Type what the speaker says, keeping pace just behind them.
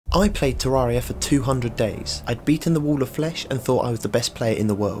I played Terraria for 200 days. I'd beaten the wall of flesh and thought I was the best player in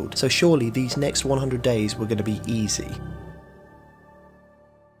the world, so surely these next 100 days were going to be easy.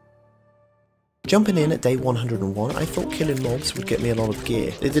 Jumping in at day 101, I thought killing mobs would get me a lot of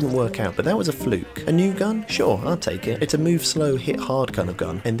gear. It didn't work out, but that was a fluke. A new gun? Sure, I'll take it. It's a move slow, hit hard kind of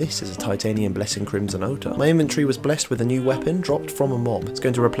gun, and this is a titanium blessing crimson otar. My inventory was blessed with a new weapon dropped from a mob. It's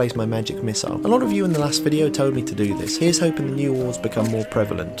going to replace my magic missile. A lot of you in the last video told me to do this. Here's hoping the new wars become more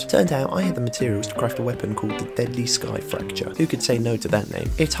prevalent. Turned out I had the materials to craft a weapon called the Deadly Sky Fracture. Who could say no to that name?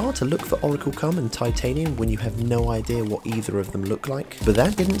 It's hard to look for Oracle Cum and titanium when you have no idea what either of them look like, but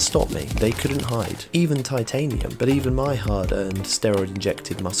that didn't stop me. They couldn't hide. Even titanium, but even my hard-earned,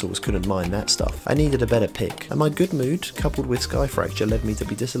 steroid-injected muscles couldn't mine that stuff. I needed a better pick, and my good mood, coupled with Sky Fracture, led me to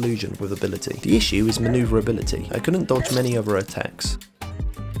be disillusioned with ability. The issue is maneuverability. I couldn't dodge many other attacks.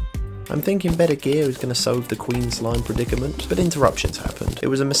 I'm thinking better gear is going to solve the Queen Slime predicament, but interruptions happened. It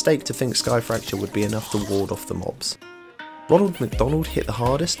was a mistake to think Sky Fracture would be enough to ward off the mobs. Ronald McDonald hit the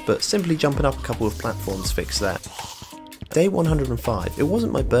hardest, but simply jumping up a couple of platforms fixed that. Day 105, it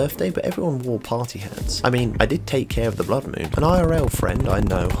wasn't my birthday, but everyone wore party hats. I mean, I did take care of the Blood Moon. An IRL friend I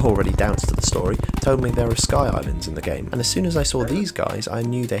know already doubts to the story, told me there are Sky Islands in the game, and as soon as I saw these guys, I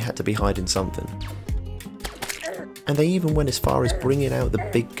knew they had to be hiding something. And they even went as far as bringing out the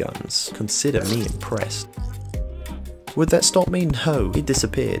big guns. Consider me impressed. Would that stop me? No, it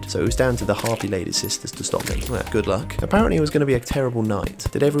disappeared, so it was down to the Harpy Lady Sisters to stop me. Well, good luck. Apparently it was going to be a terrible night.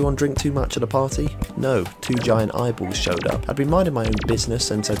 Did everyone drink too much at the party? No, 2 giant eyeballs showed up. I'd been minding my own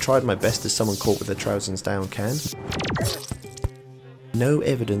business and so tried my best as someone caught with their trousers down can. No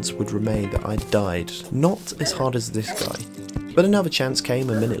evidence would remain that I died. Not as hard as this guy. But another chance came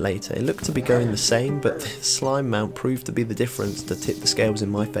a minute later. It looked to be going the same, but the slime mount proved to be the difference to tip the scales in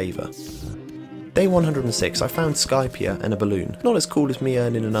my favour. Day 106, I found Skypia and a balloon. Not as cool as me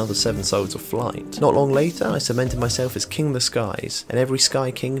earning another 7 souls of flight. Not long later, I cemented myself as King of the Skies, and every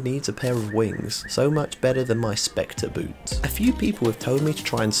Sky King needs a pair of wings. So much better than my Spectre boots. A few people have told me to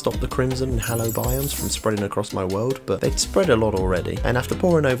try and stop the Crimson and Hallow biomes from spreading across my world, but they'd spread a lot already, and after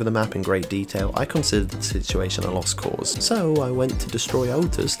poring over the map in great detail, I considered the situation a lost cause. So I went to destroy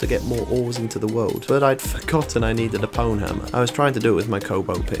altars to get more ores into the world, but I'd forgotten I needed a pwn hammer. I was trying to do it with my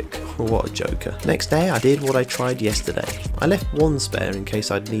Kobo pick. What a joker. Next day I did what I tried yesterday. I left 1 spare in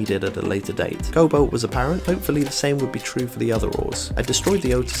case I'd need it at a later date. Cobalt was apparent, hopefully the same would be true for the other ores. I destroyed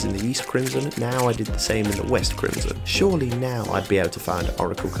the altars in the East Crimson, now I did the same in the West Crimson. Surely now I'd be able to find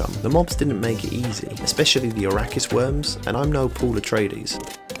Oracle Cum. The mobs didn't make it easy, especially the Arrakis worms, and I'm no Paul Atreides.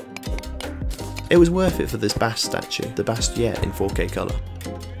 It was worth it for this Bast statue, the Bast yet in 4K colour.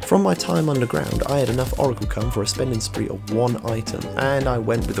 From my time underground, I had enough Oracle Cum for a spending spree of 1 item, and I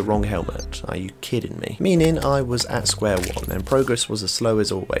went with the wrong helmet. Are you kidding me? Meaning I was at square one, and progress was as slow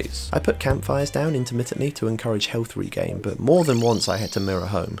as always. I put campfires down intermittently to encourage health regain, but more than once I had to mirror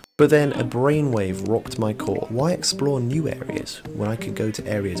home. But then a brainwave rocked my core. Why explore new areas when I could go to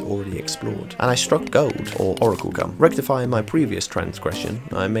areas already explored? And I struck gold, or Oracle Cum. Rectifying my previous transgression,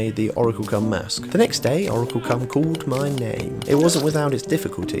 I made the Oracle Cum mask. The next day, Oracle Cum called my name. It wasn't without its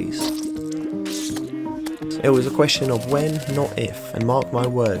difficulties. It was a question of when, not if, and mark my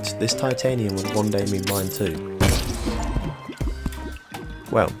words, this titanium would one day be mine too.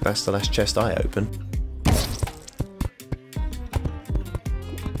 Well, that's the last chest I opened.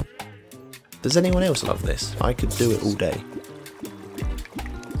 Does anyone else love this? I could do it all day.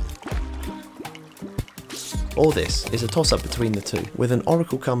 Or this is a toss-up between the two. With an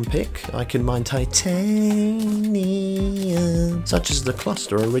Oracle Cum pick, I can mine titanium, such as the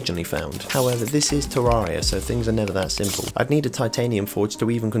cluster originally found. However, this is Terraria, so things are never that simple. I'd need a titanium forge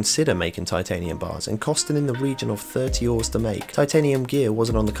to even consider making titanium bars, and costing in the region of 30 ores to make. Titanium gear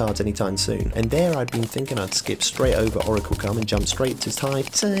wasn't on the cards anytime soon, and there I'd been thinking I'd skip straight over Oracle Cum and jump straight to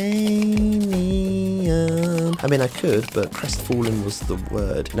titanium. I mean I could, but crestfallen was the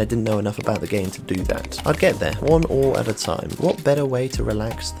word, and I didn't know enough about the game to do that. I'd get there, 1 ore at a time. What better way to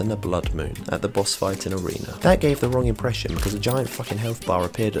relax than a Blood Moon at the boss fight in Arena? That gave the wrong impression because a giant fucking health bar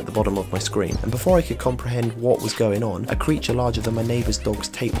appeared at the bottom of my screen, and before I could comprehend what was going on, a creature larger than my neighbour's dog's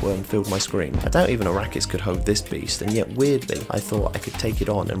tapeworm filled my screen. I doubt even Arrakis could hold this beast, and yet weirdly, I thought I could take it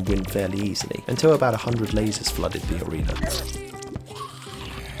on and win fairly easily, until about 100 lasers flooded the arena.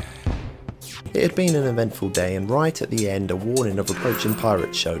 It had been an eventful day, and right at the end a warning of approaching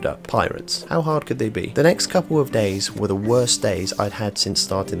pirates showed up. Pirates. How hard could they be? The next couple of days were the worst days I'd had since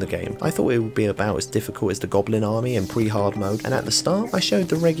starting the game. I thought it would be about as difficult as the Goblin Army in pre-hard mode, and at the start I showed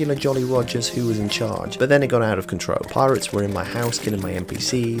the regular Jolly Rogers who was in charge, but then it got out of control. Pirates were in my house killing my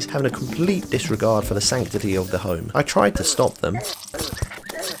NPCs, having a complete disregard for the sanctity of the home. I tried to stop them,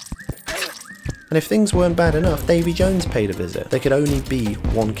 And if things weren't bad enough, Davy Jones paid a visit. There could only be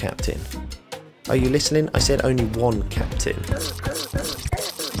one captain. Are you listening? I said only one captain.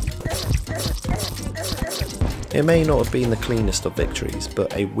 It may not have been the cleanest of victories,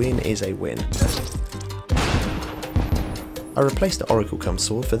 but a win is a win. I replaced the Oracle Come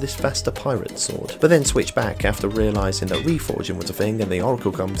sword for this faster pirate sword, but then switched back after realising that reforging was a thing and the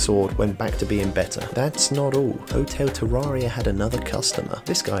Oracle Come sword went back to being better. That's not all. Hotel Terraria had another customer.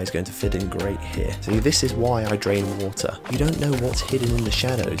 This guy is going to fit in great here. See, this is why I drain water. You don't know what's hidden in the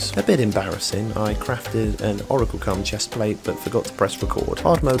shadows. A bit embarrassing, I crafted an Oracle Come chest plate but forgot to press record.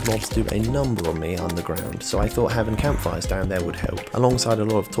 Hard mode mobs do a number on me underground, so I thought having campfires down there would help, alongside a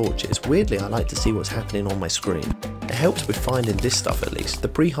lot of torches. Weirdly, I like to see what's happening on my screen. It helps with finding this stuff at least. The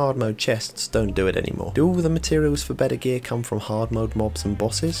pre-hard mode chests don't do it anymore. Do all the materials for better gear come from hard mode mobs and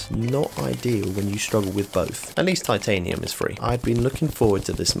bosses? Not ideal when you struggle with both. At least titanium is free. I'd been looking forward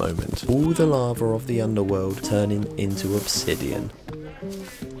to this moment. All the lava of the underworld turning into obsidian.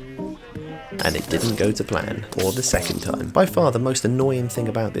 And it didn't go to plan, or the second time. By far the most annoying thing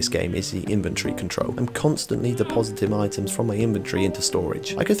about this game is the inventory control. I'm constantly depositing items from my inventory into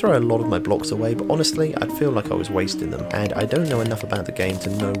storage. I could throw a lot of my blocks away, but honestly I'd feel like I was wasting them, and I don't know enough about the game to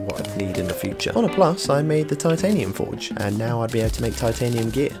know what I'd need in the future. On a plus, I made the titanium forge, and now I'd be able to make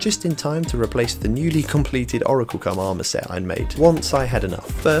titanium gear, just in time to replace the newly completed Oracle Come armor set I'd made. Once I had enough.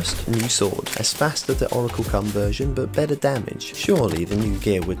 First, new sword. As fast as the Oracle Come version, but better damage. Surely the new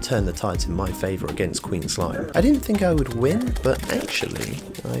gear would turn the tides in my favour against Queen Slime. I didn't think I would win, but actually,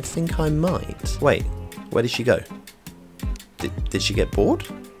 I think I might. Wait, where did she go? Did she get bored?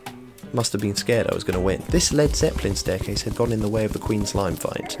 Must have been scared I was going to win. This Led Zeppelin staircase had gone in the way of the Queen Slime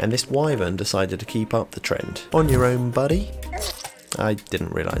fight, and this wyvern decided to keep up the trend. On your own, buddy. I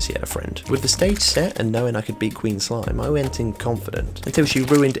didn't realise he had a friend. With the stage set and knowing I could beat Queen Slime, I went in confident, until she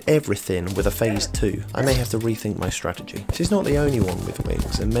ruined everything with a phase 2. I may have to rethink my strategy. She's not the only one with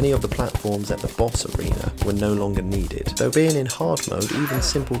wings, and many of the platforms at the boss arena were no longer needed. So being in hard mode, even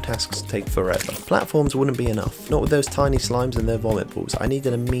simple tasks take forever. Platforms wouldn't be enough. Not with those tiny slimes and their vomit balls. I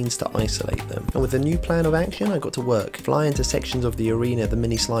needed a means to isolate them. And with a new plan of action, I got to work. Fly into sections of the arena the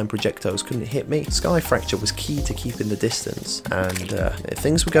mini slime projectiles couldn't hit me. Sky Fracture was key to keeping the distance, and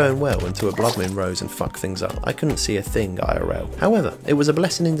things were going well until a blood moon rose and fucked things up. I couldn't see a thing IRL. However, it was a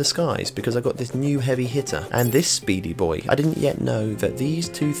blessing in disguise because I got this new heavy hitter and this speedy boy. I didn't yet know that these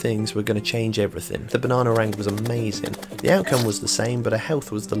two things were going to change everything. The banana rank was amazing. The outcome was the same, but her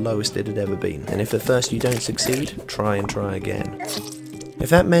health was the lowest it had ever been. And if at first you don't succeed, try and try again.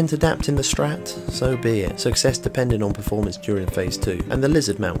 If that meant adapting the strat, so be it. Success depended on performance during phase 2, and the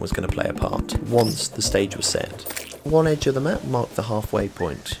lizard mount was going to play a part once the stage was set. One edge of the map marked the halfway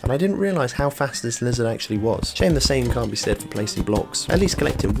point, and I didn't realise how fast this lizard actually was. Shame the same can't be said for placing blocks. At least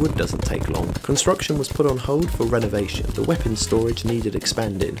collecting wood doesn't take long. Construction was put on hold for renovation. The weapons storage needed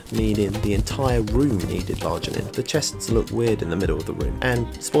expanding, meaning the entire room needed largening. The chests looked weird in the middle of the room,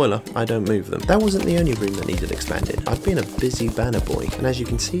 and spoiler, I don't move them. That wasn't the only room that needed expanded. I'd been a busy banner boy, and as you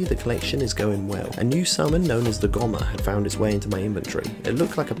can see, the collection is going well. A new summon known as the Gomma had found its way into my inventory. It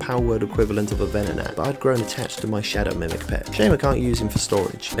looked like a power word equivalent of a Venonat, but I'd grown attached to my Shadow Mimic pet. Shame I can't use him for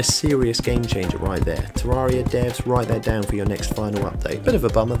storage. A serious game changer right there. Terraria devs, write that down for your next final update. Bit of a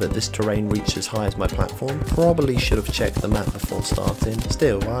bummer that this terrain reached as high as my platform. Probably should have checked the map before starting.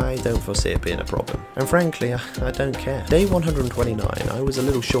 Still, I don't foresee it being a problem. And frankly, I don't care. Day 129, I was a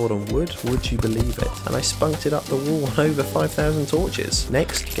little short on wood, would you believe it? And I spunked it up the wall on over 5,000 torches.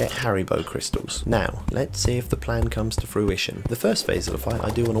 Next, get Haribo crystals. Now, let's see if the plan comes to fruition. The first phase of the fight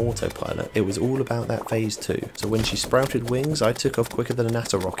I do on autopilot. It was all about that phase 2. So when she sprouted wings, I took off quicker than a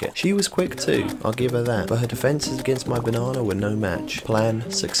NASA rocket. She was quick too, I'll give her that, but her defences against my banana were no match. Plan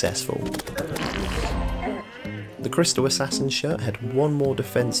successful. The Crystal Assassin shirt had one more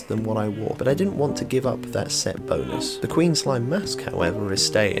defense than what I wore, but I didn't want to give up that set bonus. The Queen Slime mask, however, is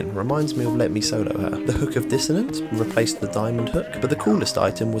staying. Reminds me of Let Me Solo Her. The Hook of Dissonance replaced the Diamond Hook, but the coolest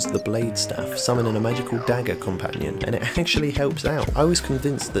item was the Blade Staff, summoning a magical dagger companion, and it actually helps out. I was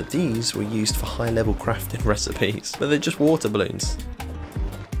convinced that these were used for high-level crafting recipes, but they're just water balloons.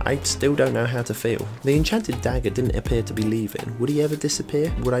 I still don't know how to feel. The enchanted dagger didn't appear to be leaving. Would he ever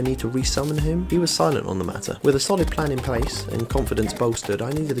disappear? Would I need to resummon him? He was silent on the matter. With a solid plan in place and confidence bolstered, I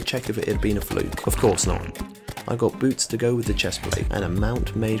needed to check if it had been a fluke. Of course not. I got boots to go with the chestplate, and a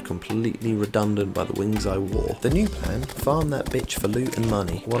mount made completely redundant by the wings I wore. The new plan? Farm that bitch for loot and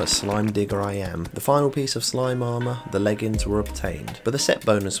money. What a slime digger I am. The final piece of slime armour, the leggings were obtained, but the set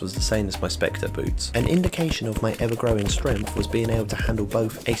bonus was the same as my Spectre boots. An indication of my ever-growing strength was being able to handle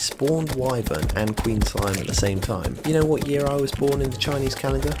both a spawned wyvern and Queen Slime at the same time. You know what year I was born in the Chinese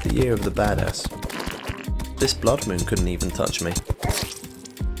calendar? The year of the badass. This blood moon couldn't even touch me.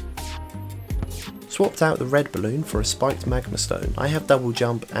 Swapped out the red balloon for a spiked magma stone. I have double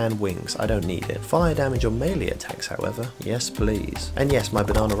jump and wings, I don't need it. Fire damage on melee attacks however, yes please. And yes, my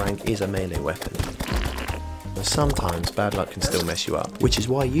banana rank is a melee weapon. But sometimes bad luck can still mess you up, which is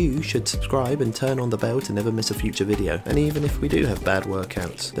why you should subscribe and turn on the bell to never miss a future video. And even if we do have bad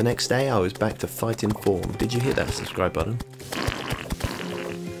workouts, the next day I was back to fighting form. Did you hit that subscribe button?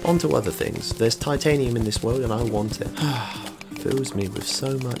 On to other things. There's titanium in this world and I want it. Fills me with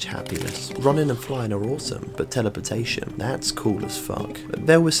so much happiness. Running and flying are awesome, but teleportation, that's cool as fuck. But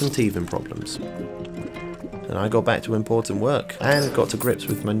there were some teething problems. And I got back to important work, and got to grips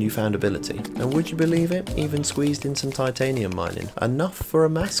with my newfound ability. And would you believe it? Even squeezed in some titanium mining. Enough for a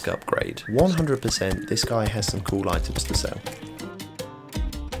mask upgrade. 100% this guy has some cool items to sell.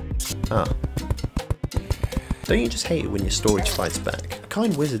 Don't you just hate it when your storage fights back? A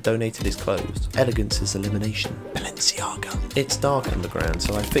kind wizard donated his clothes. Elegance is elimination. Balenciaga. It's dark underground,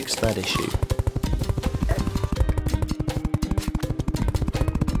 so I fixed that issue.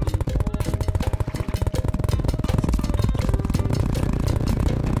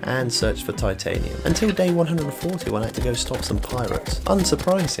 And searched for titanium, until day 140 when I had to go stop some pirates.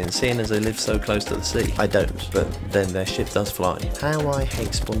 Unsurprising, seeing as they live so close to the sea. I don't, but then their ship does fly. How I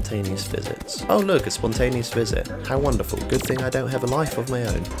hate spontaneous visits. Oh look, a spontaneous visit. How wonderful. Good thing I don't have a life of my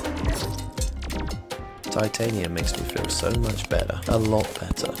own. Titanium makes me feel so much better. A lot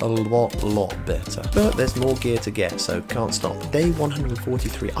better. A lot better. But there's more gear to get, so can't stop. Day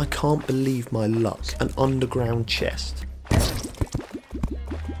 143, I can't believe my luck. An underground chest.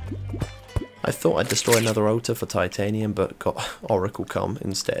 I thought I'd destroy another altar for titanium, but got Oracle come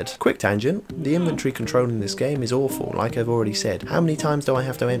instead. Quick tangent, the inventory control in this game is awful, like I've already said. How many times do I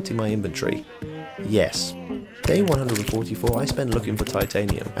have to empty my inventory? Yes. Day 144, I spent looking for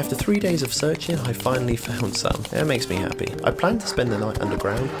titanium. After 3 days of searching, I finally found some. That makes me happy. I planned to spend the night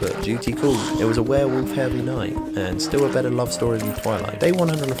underground, but duty called. It was a werewolf-heavy night, and still a better love story than Twilight. Day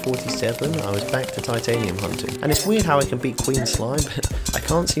 147, I was back to titanium hunting. And it's weird how I can beat Queen Slime, but I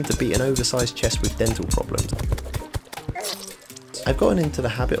can't seem to beat an oversized chest with dental problems. I've gotten into the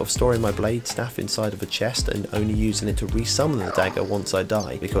habit of storing my blade staff inside of a chest and only using it to resummon the dagger once I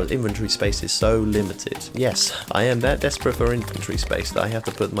die, because inventory space is so limited. Yes, I am that desperate for inventory space that I have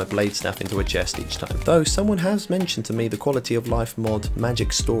to put my blade staff into a chest each time. Though someone has mentioned to me the quality of life mod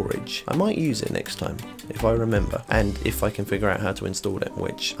magic storage. I might use it next time, if I remember, and if I can figure out how to install it,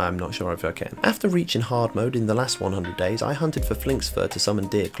 which I'm not sure if I can. After reaching hard mode in the last 100 days, I hunted for flinx fur to summon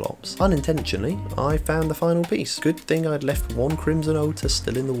deer clops. Unintentionally, I found the final piece. Good thing I'd left one crimson altar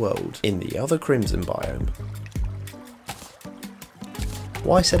still in the world, in the other crimson biome.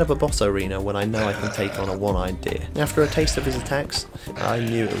 Why set up a boss arena when I know I can take on a one-eyed deer? After a taste of his attacks, I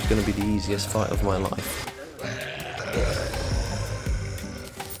knew it was going to be the easiest fight of my life.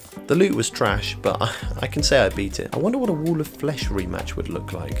 The loot was trash, but I can say I beat it. I wonder what a Wall of Flesh rematch would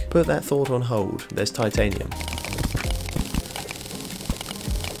look like. Put that thought on hold, there's titanium.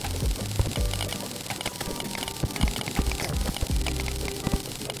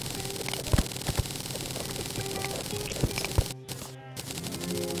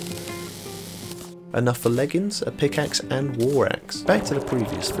 Enough for leggings, a pickaxe and war axe. Back to the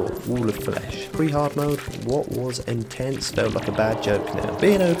previous fort, Wall of Flesh. Pre-hard mode, what was intense felt like a bad joke now.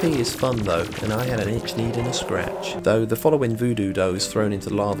 Being OP is fun though, and I had an itch needing a scratch. Though the following voodoo doughs thrown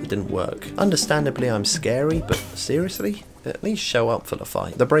into lava didn't work. Understandably I'm scary, but seriously? At least show up for the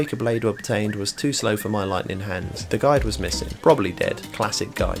fight. The breaker blade obtained was too slow for my lightning hands. The guide was missing. Probably dead.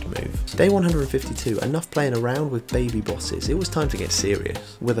 Classic guide move. Day 152, enough playing around with baby bosses. It was time to get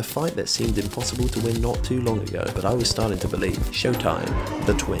serious. With a fight that seemed impossible to win not too long ago, but I was starting to believe. Showtime.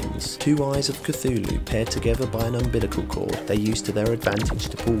 The twins. Two eyes of Cthulhu paired together by an umbilical cord. They used to their advantage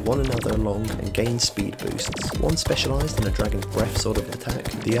to pull one another along and gain speed boosts. One specialised in a dragon's breath sort of attack,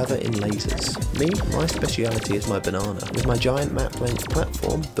 the other in lasers. Me, my speciality is my banana. With my giant map-length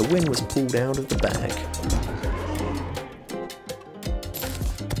platform, the win was pulled out of the bag.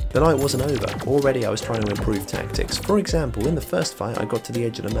 The night wasn't over. Already I was trying to improve tactics. For example, in the first fight I got to the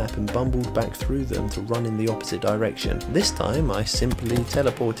edge of the map and bumbled back through them to run in the opposite direction. This time I simply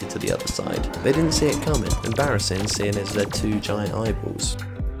teleported to the other side. They didn't see it coming. Embarrassing, seeing as they're two giant eyeballs.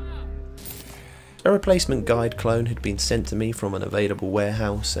 A replacement guide clone had been sent to me from an available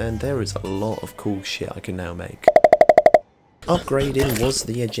warehouse, and there is a lot of cool shit I can now make. Upgrading was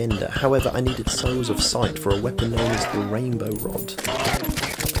the agenda, however I needed souls of sight for a weapon known as the Rainbow Rod.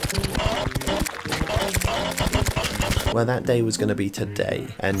 Well, that day was going to be today,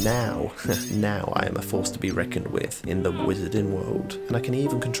 and now I am a force to be reckoned with in the wizarding world, and I can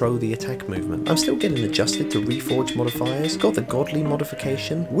even control the attack movement. I'm still getting adjusted to reforge modifiers, got the godly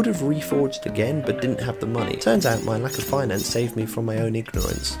modification, would have reforged again but didn't have the money. Turns out my lack of finance saved me from my own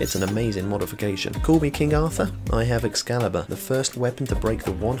ignorance. It's an amazing modification. Call me King Arthur, I have Excalibur, the first weapon to break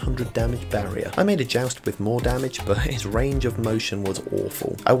the 100 damage barrier. I made a joust with more damage, but its range of motion was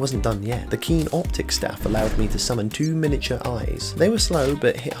awful. I wasn't done yet. The keen optic staff allowed me to summon 2 miniature eyes. They were slow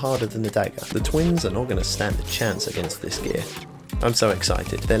but hit harder than the dagger. The twins are not going to stand a chance against this gear. I'm so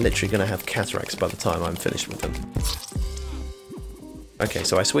excited. They're literally going to have cataracts by the time I'm finished with them. Okay,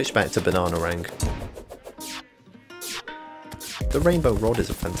 so I switched back to Bananarang. The Rainbow Rod is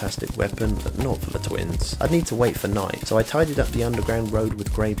a fantastic weapon, but not for the twins. I'd need to wait for night, so I tidied up the underground road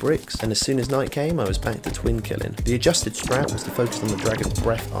with grey bricks, and as soon as night came I was back to twin killing. The adjusted strat was to focus on the Dragon's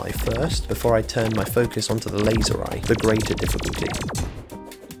Breath Eye first, before I turned my focus onto the Laser Eye, the greater difficulty.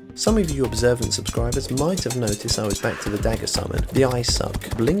 Some of you observant subscribers might have noticed I was back to the dagger summon. The eyes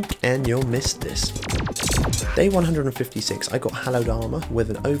suck. Blink and you'll miss this. Day 156 I got hallowed armour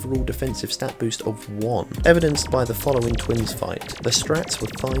with an overall defensive stat boost of 1, evidenced by the following twins fight. The strats were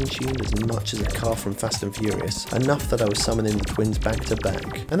fine tuned as much as a car from Fast and Furious, enough that I was summoning the twins back to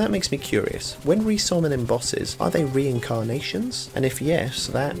back. And that makes me curious, when resummoning bosses, are they reincarnations? And if yes,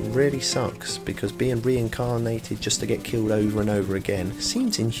 that really sucks, because being reincarnated just to get killed over and over again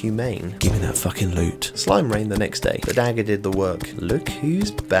seems inhumane. Give me that fucking loot. Slime rain the next day. The dagger did the work. Look who's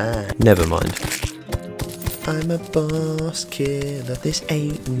back. Never mind. I'm a boss killer, this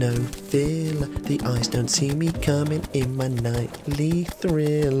ain't no filler. The eyes don't see me coming in my nightly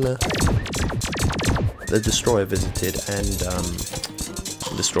thriller. The destroyer visited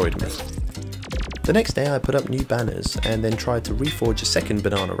and destroyed me. The next day I put up new banners and then tried to reforge a second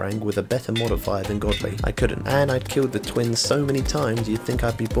Bananarang with a better modifier than Godly. I couldn't, and I'd killed the twins so many times you'd think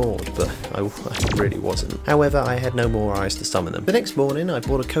I'd be bored, but I really wasn't. However, I had no more eyes to summon them. The next morning I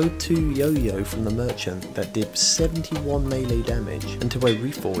bought a code 2 yo-yo from the merchant that did 71 melee damage until I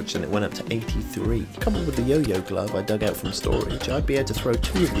reforged and it went up to 83. Coupled with the yo-yo glove I dug out from storage, I'd be able to throw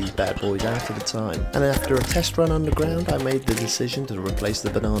 2 of these bad boys out at a time. And after a test run underground I made the decision to replace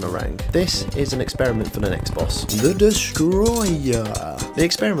the Bananarang. This is an experiment for the next boss, the Destroyer. The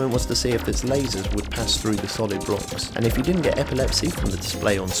experiment was to see if its lasers would pass through the solid blocks, and if you didn't get epilepsy from the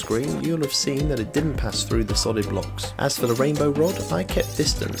display on screen, you'll have seen that it didn't pass through the solid blocks. As for the Rainbow Rod, I kept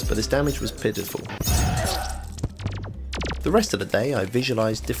distance, but its damage was pitiful. The rest of the day I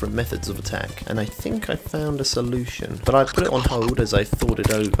visualised different methods of attack, and I think I found a solution, but I put it on hold as I thought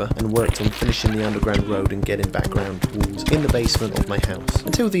it over and worked on finishing the underground road and getting background walls in the basement of my house.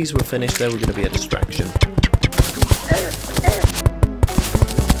 Until these were finished they were going to be a distraction.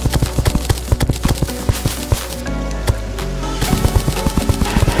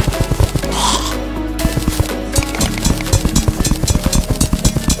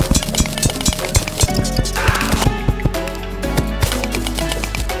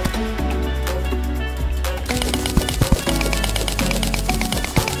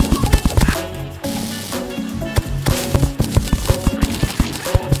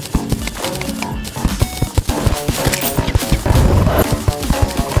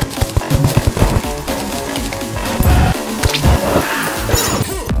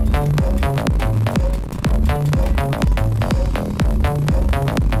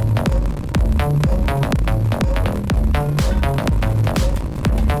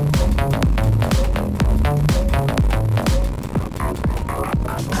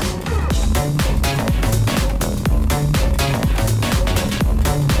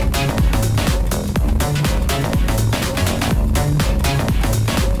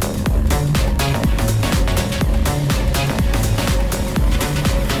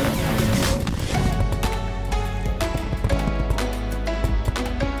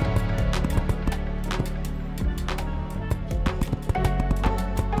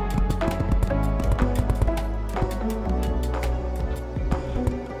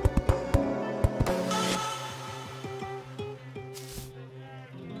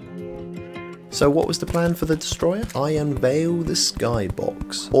 So what was the plan for the Destroyer? I unveil the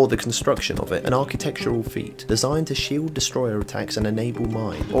Skybox, or the construction of it, an architectural feat designed to shield Destroyer attacks and enable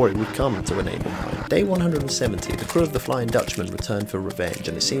mine, or it would come to enable mine. Day 170, the crew of the Flying Dutchman returned for revenge,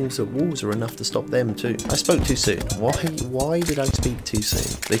 and it seems that walls are enough to stop them too. I spoke too soon. Why did I speak too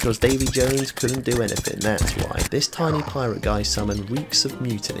soon? Because Davy Jones couldn't do anything, that's why. This tiny pirate guy summoned reeks of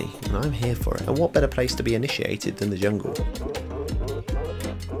mutiny, and I'm here for it. And what better place to be initiated than the jungle?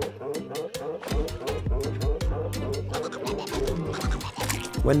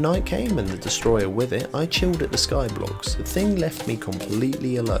 When night came and the destroyer with it, I chilled at the sky blocks. The thing left me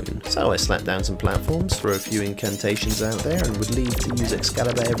completely alone. So I slapped down some platforms, threw a few incantations out there, and would leave to use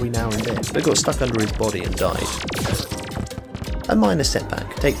Excalibur every now and then, but got stuck under his body and died. A minor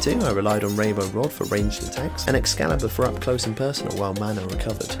setback. Take 2, I relied on Rainbow Rod for ranged attacks, and Excalibur for up close and personal while mana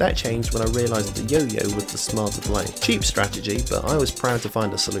recovered. That changed when I realised the yo-yo was the smarter play. Cheap strategy, but I was proud to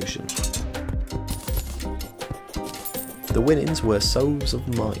find a solution. The winnings were Souls of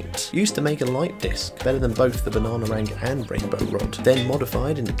Might. Used to make a light disc, better than both the Banana Rank and Rainbow Rod, then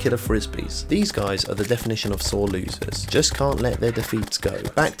modified into Killer Frisbees. These guys are the definition of sore losers, just can't let their defeats go.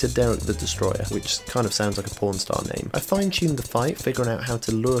 Back to Derek the Destroyer, which kind of sounds like a porn star name. I fine-tuned the fight, figuring out how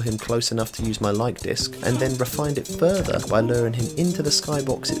to lure him close enough to use my light disc, and then refined it further by luring him into the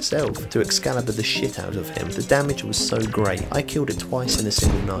skybox itself to Excalibur the shit out of him. The damage was so great, I killed it twice in a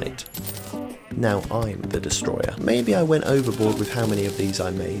single night. Now I'm the Destroyer. Maybe I went overboard with how many of these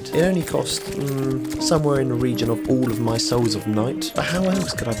I made. It only cost, somewhere in the region of all of my Souls of Night, but how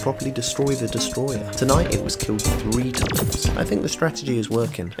else could I properly destroy the Destroyer? Tonight it was killed 3 times. I think the strategy is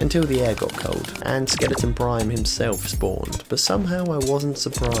working, until the air got cold, and Skeleton Prime himself spawned, but somehow I wasn't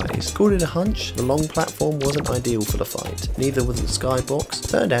surprised. Called it a hunch, the long platform wasn't ideal for the fight, neither was the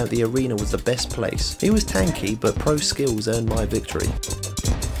skybox. Turned out the arena was the best place. He was tanky, but pro skills earned my victory.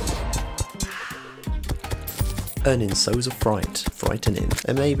 Earning Souls of Fright, frightening,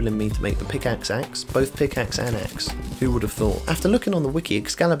 enabling me to make the pickaxe axe, both pickaxe and axe. Who would have thought? After looking on the wiki,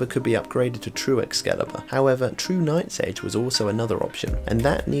 Excalibur could be upgraded to True Excalibur. However, True Knight's Edge was also another option, and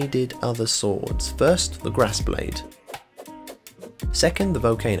that needed other swords. First, the Grass Blade. Second, the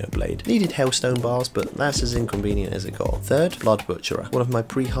Volcano Blade. Needed Hellstone bars, but that's as inconvenient as it got. Third, Blood Butcherer, one of my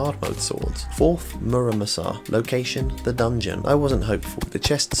pre-hard mode swords. Fourth, Muramasa. Location, the dungeon. I wasn't hopeful, the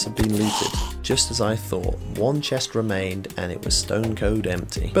chests had been looted. Just as I thought, 1 chest remained and it was stone cold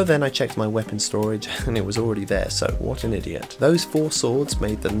empty. But then I checked my weapon storage and it was already there, so what an idiot. Those 4 swords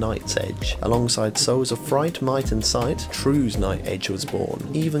made the Knight's Edge. Alongside Souls of Fright, Might and Sight, True's Night Edge was born.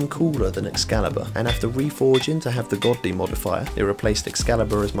 Even cooler than Excalibur, and after reforging to have the Godly modifier, it replaced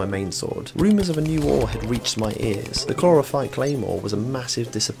Excalibur as my main sword. Rumours of a new ore had reached my ears. The Chlorophyte Claymore was a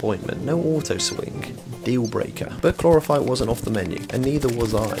massive disappointment. No auto swing. Deal breaker. But Chlorophyte wasn't off the menu, and neither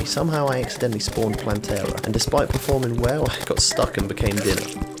was I. Somehow I accidentally spawned Plantera, and despite performing well, I got stuck and became dinner.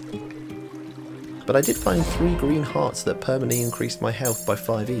 But I did find 3 green hearts that permanently increased my health by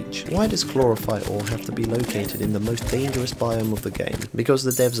 5 each. Why does Chlorophyte ore have to be located in the most dangerous biome of the game? Because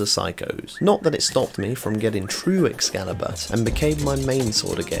the devs are psychos. Not that it stopped me from getting True Excalibur and became my main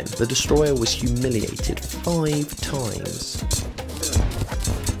sword again. The Destroyer was humiliated 5 times.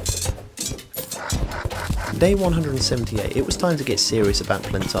 Day 178, it was time to get serious about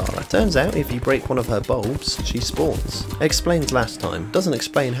Plantara. Turns out if you break one of her bulbs, she spawns. Explains last time, doesn't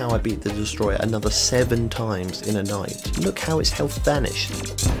explain how I beat the Destroyer another 7 times in a night. Look how its health vanished.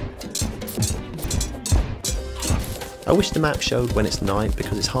 I wish the map showed when it's night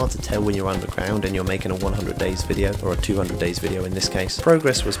because it's hard to tell when you're underground and you're making a 100 days video, or a 200 days video in this case.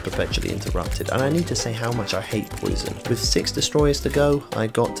 Progress was perpetually interrupted, and I need to say how much I hate poison. With 6 destroyers to go, I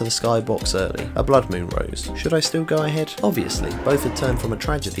got to the skybox early. A blood moon rose. Should I still go ahead? Obviously, both had turned from a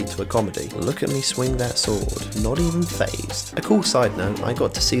tragedy to a comedy. Look at me swing that sword, not even phased. A cool side note, I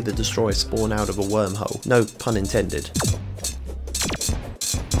got to see the destroyer spawn out of a wormhole. No pun intended.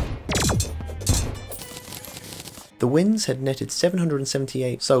 The wins had netted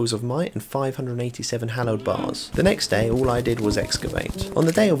 778 Souls of Might and 587 hallowed bars. The next day all I did was excavate. On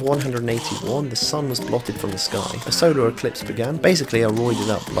the day of 181 the sun was blotted from the sky. A solar eclipse began, basically a roided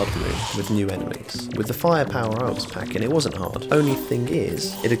up blood moon with new enemies. With the firepower I was packing it wasn't hard. Only thing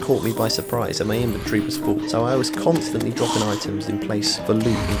is, it had caught me by surprise and my inventory was full, so I was constantly dropping items in place for loot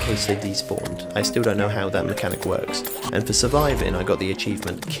in case they despawned. I still don't know how that mechanic works. And for surviving I got the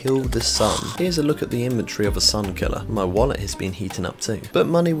achievement Kill the Sun. Here's a look at the inventory of a sun killer. My wallet has been heating up too. But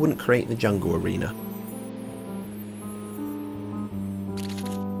money wouldn't create the jungle arena.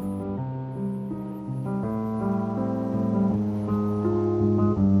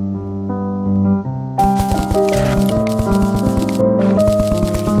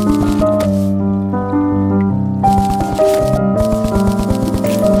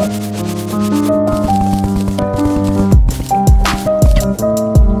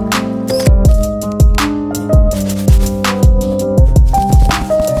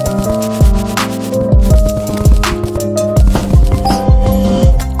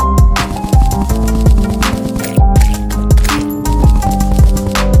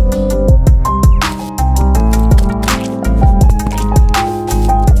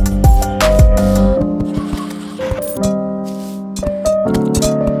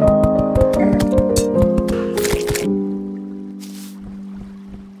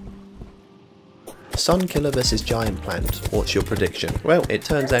 Sun Killer versus Giant Plant. What's your prediction? Well, it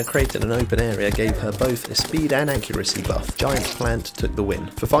turns out creating an open area gave her both a speed and accuracy buff. Giant Plant took the win.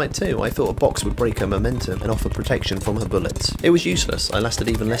 For fight 2, I thought a box would break her momentum and offer protection from her bullets. It was useless. I lasted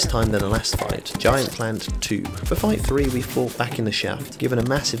even less time than the last fight. Giant Plant 2. For fight 3, we fought back in the shaft, given a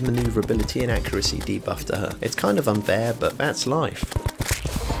massive maneuverability and accuracy debuff to her. It's kind of unfair, but that's life.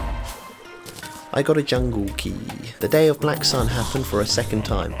 I got a jungle key. The Day of Black Sun happened for a second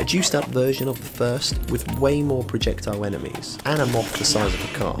time, a juiced up version of the first with way more projectile enemies, and a moth the size of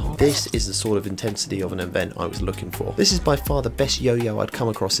a car. This is the sort of intensity of an event I was looking for. This is by far the best yo-yo I'd come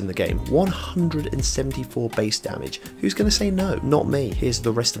across in the game. 174 base damage. Who's gonna say no? Not me. Here's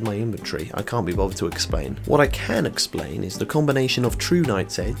the rest of my inventory. I can't be bothered to explain. What I can explain is the combination of true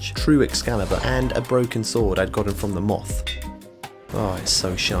Knight's Edge, true Excalibur, and a broken sword I'd gotten from the moth. Oh, it's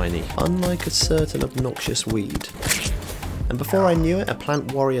so shiny, unlike a certain obnoxious weed. And before I knew it, a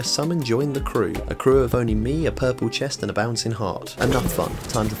plant warrior summon joined the crew. A crew of only me, a purple chest and a bouncing heart. Enough fun,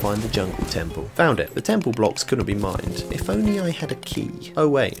 time to find the jungle temple. Found it. The temple blocks couldn't be mined. If only I had a key. Oh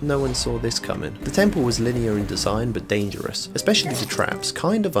wait, no one saw this coming. The temple was linear in design but dangerous, especially the traps.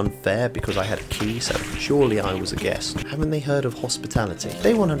 Kind of unfair because I had a key, so surely I was a guest. Haven't they heard of hospitality?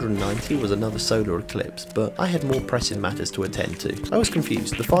 Day 190 was another solar eclipse, but I had more pressing matters to attend to. I was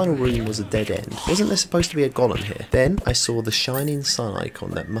confused. The final room was a dead end. Wasn't there supposed to be a golem here? Then I saw the shining sun icon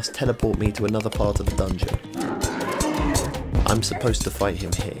that must teleport me to another part of the dungeon. I'm supposed to fight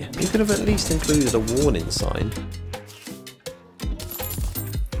him here. You could have at least included a warning sign.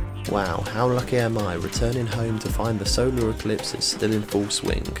 Wow, how lucky am I returning home to find the solar eclipse is still in full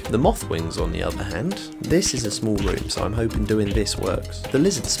swing. The moth wings, on the other hand, this is a small room, so I'm hoping doing this works. The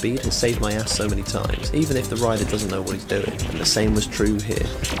lizard speed has saved my ass so many times, even if the rider doesn't know what he's doing, and the same was true here.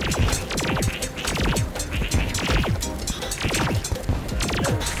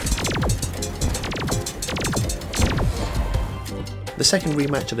 The second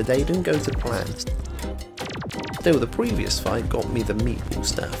rematch of the day didn't go to plan. Still, the previous fight got me the meatball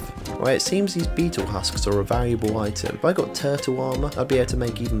staff. Right, it seems these beetle husks are a valuable item. If I got turtle armour, I'd be able to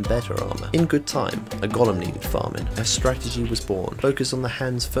make even better armour. In good time, a golem needed farming. A strategy was born. Focus on the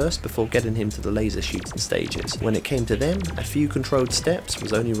hands first before getting him to the laser shooting stages. When it came to them, a few controlled steps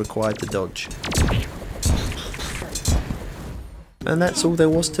was only required to dodge. And that's all there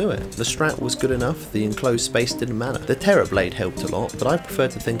was to it. The strat was good enough, the enclosed space didn't matter. The Terror Blade helped a lot, but I prefer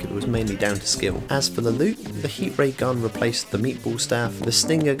to think it was mainly down to skill. As for the loot, the heat ray gun replaced the meatball staff, the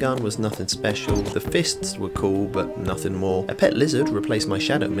stinger gun was nothing special, the fists were cool but nothing more, a pet lizard replaced my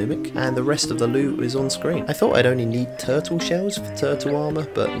shadow mimic, and the rest of the loot is on screen. I thought I'd only need turtle shells for turtle armour,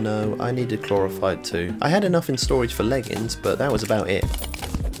 but no, I needed chlorophyte too. I had enough in storage for leggings, but that was about it.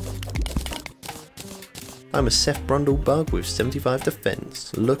 I'm a Seth Brundle bug with 75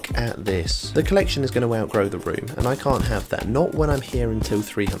 defense. Look at this. The collection is going to outgrow the room, and I can't have that, not when I'm here until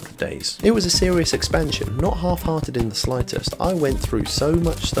 300 days. It was a serious expansion, not half-hearted in the slightest. I went through so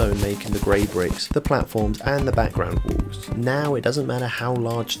much stone making the grey bricks, the platforms, and the background walls. Now it doesn't matter how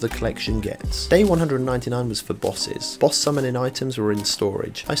large the collection gets. Day 199 was for bosses. Boss summoning items were in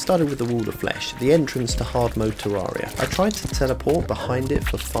storage. I started with the Wall of Flesh, the entrance to hard mode Terraria. I tried to teleport behind it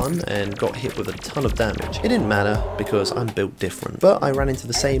for fun and got hit with a ton of damage. It didn't matter because I'm built different, but I ran into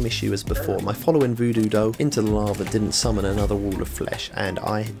the same issue as before. My following voodoo dough into the lava didn't summon another Wall of Flesh, and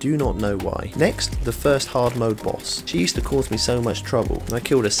I do not know why. Next, the first hard mode boss. She used to cause me so much trouble, and I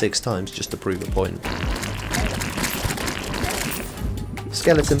killed her 6 times just to prove a point.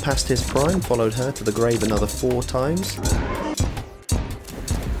 Skeleton past his prime, followed her to the grave another 4 times.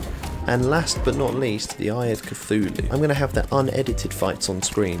 And last but not least, the Eye of Cthulhu. I'm going to have the unedited fights on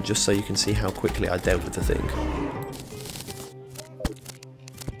screen just so you can see how quickly I dealt with the thing.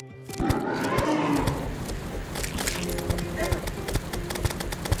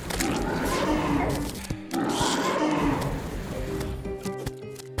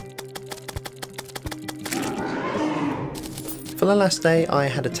 For the last day, I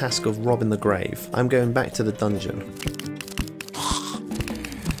had a task of robbing the grave. I'm going back to the dungeon.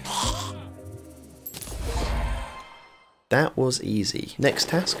 That was easy. Next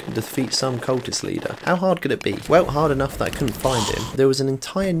task, defeat some cultist leader. How hard could it be? Well, hard enough that I couldn't find him. There was an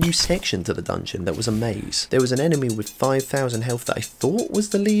entire new section to the dungeon that was a maze. There was an enemy with 5,000 health that I thought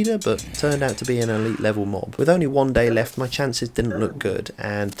was the leader, but turned out to be an elite level mob. With only 1 day left, my chances didn't look good,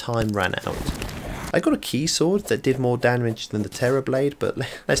 and time ran out. I got a key sword that did more damage than the Terror Blade, but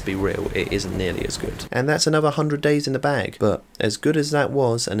let's be real, it isn't nearly as good. And that's another 100 days in the bag. But as good as that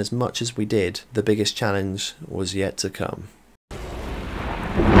was, and as much as we did, the biggest challenge was yet to come.